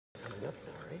up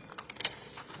now, right?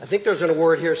 I think there's an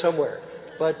award here somewhere.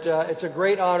 But it's a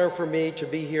great honor for me to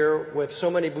be here with so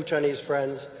many Bhutanese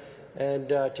friends and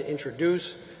to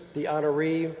introduce the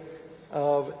honoree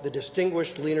of the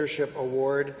Distinguished Leadership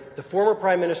Award, the former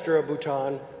Prime Minister of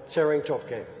Bhutan, Tshering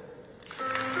Tobgay.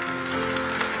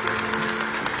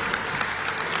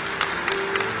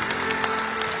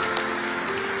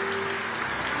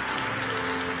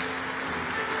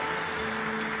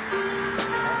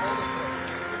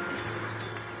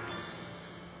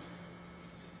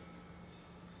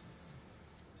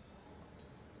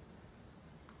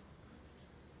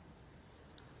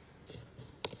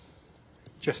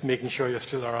 Just making sure you're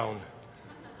still around.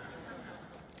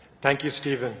 Thank you,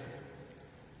 Stephen.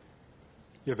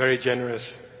 You're very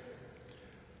generous.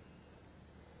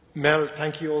 Mel,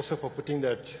 thank you also for putting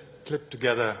that clip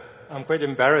together. I'm quite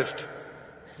embarrassed.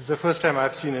 This is the first time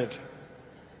I've seen it.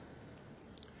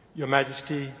 Your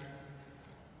Majesty,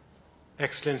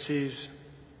 Excellencies,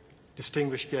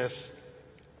 distinguished guests,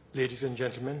 ladies and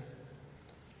gentlemen,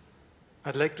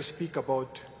 I'd like to speak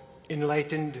about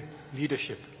enlightened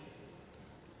leadership.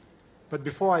 But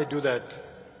before I do that,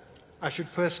 I should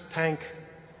first thank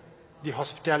the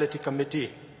Hospitality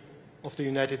Committee of the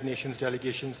United Nations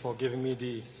delegation for giving me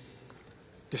the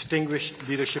Distinguished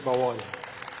Leadership Award.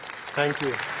 Thank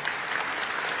you.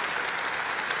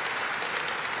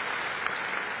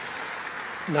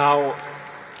 Now,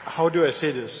 how do I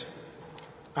say this?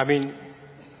 I mean,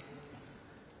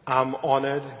 I'm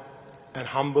honored and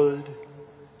humbled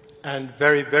and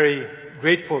very, very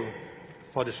grateful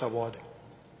for this award.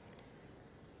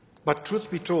 But truth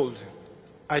be told,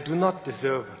 I do not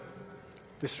deserve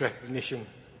this recognition.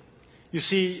 You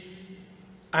see,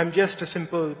 I'm just a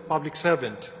simple public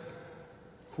servant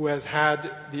who has had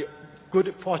the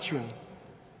good fortune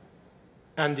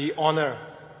and the honor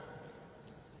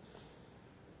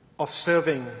of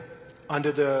serving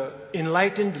under the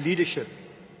enlightened leadership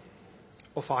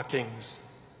of our kings.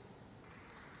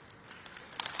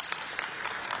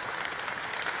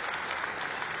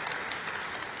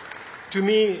 To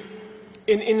me,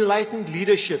 in enlightened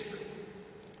leadership,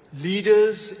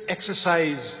 leaders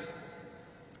exercise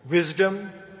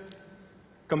wisdom,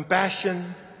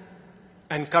 compassion,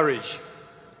 and courage.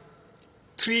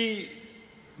 Three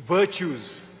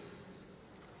virtues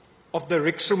of the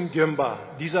Riksum Gyumba.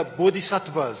 These are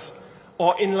bodhisattvas,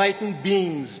 or enlightened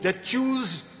beings that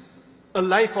choose a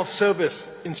life of service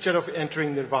instead of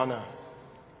entering nirvana.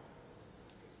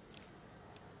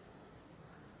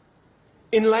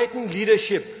 Enlightened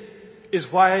leadership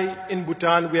is why in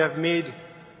Bhutan we have made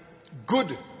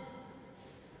good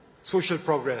social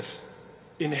progress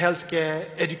in healthcare,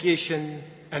 education,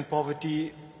 and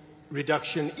poverty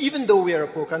reduction, even though we are a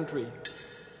poor country.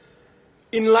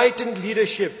 Enlightened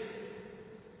leadership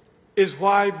is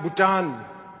why Bhutan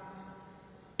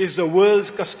is the world's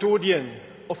custodian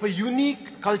of a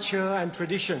unique culture and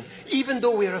tradition, even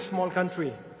though we are a small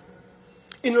country.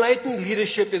 Enlightened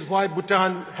leadership is why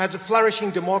Bhutan has a flourishing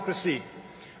democracy,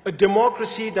 a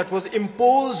democracy that was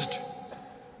imposed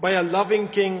by a loving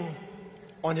king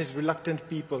on his reluctant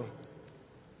people.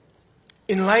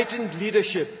 Enlightened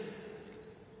leadership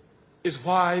is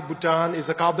why Bhutan is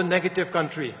a carbon negative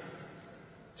country,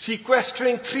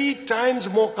 sequestering 3 times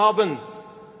more carbon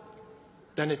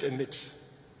than it emits.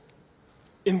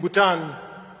 In Bhutan,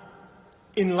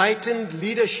 enlightened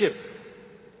leadership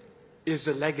is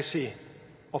the legacy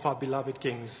of our beloved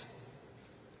kings.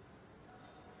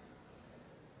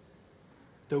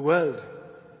 The world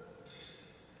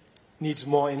needs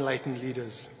more enlightened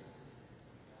leaders.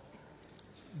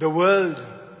 The world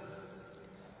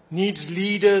needs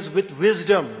leaders with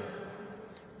wisdom,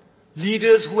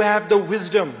 leaders who have the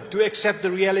wisdom to accept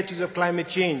the realities of climate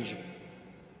change,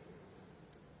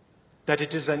 that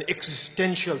it is an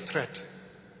existential threat.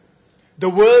 The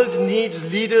world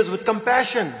needs leaders with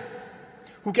compassion,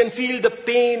 who can feel the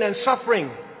pain and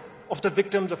suffering of the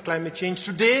victims of climate change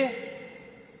today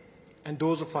and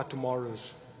those of our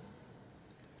tomorrows.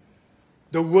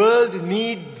 The world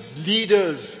needs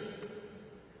leaders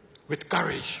with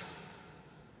courage.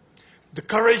 The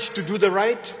courage to do the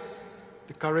right,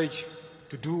 the courage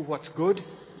to do what's good,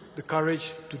 the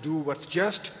courage to do what's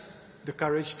just, the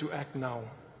courage to act now.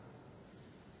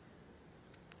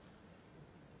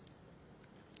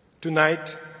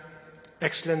 Tonight,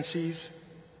 Excellencies,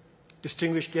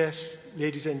 distinguished guests,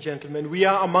 ladies and gentlemen, we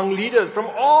are among leaders from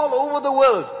all over the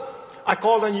world. I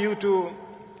call on you to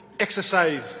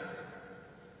exercise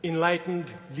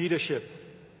enlightened leadership.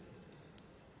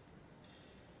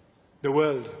 The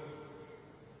world,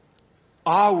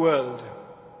 our world,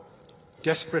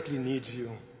 desperately needs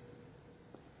you.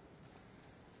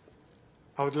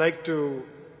 I would like to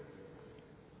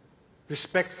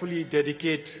respectfully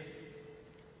dedicate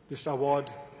this award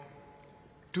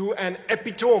to an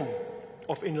epitome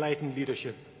of enlightened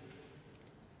leadership,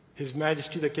 His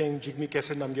Majesty the King Jigme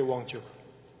Kesa Namgye Wangchuk.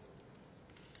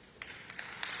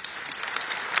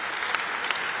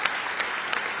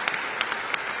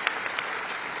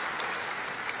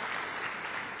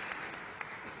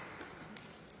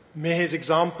 May his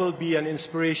example be an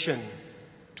inspiration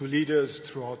to leaders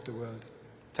throughout the world.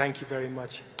 Thank you very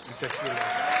much.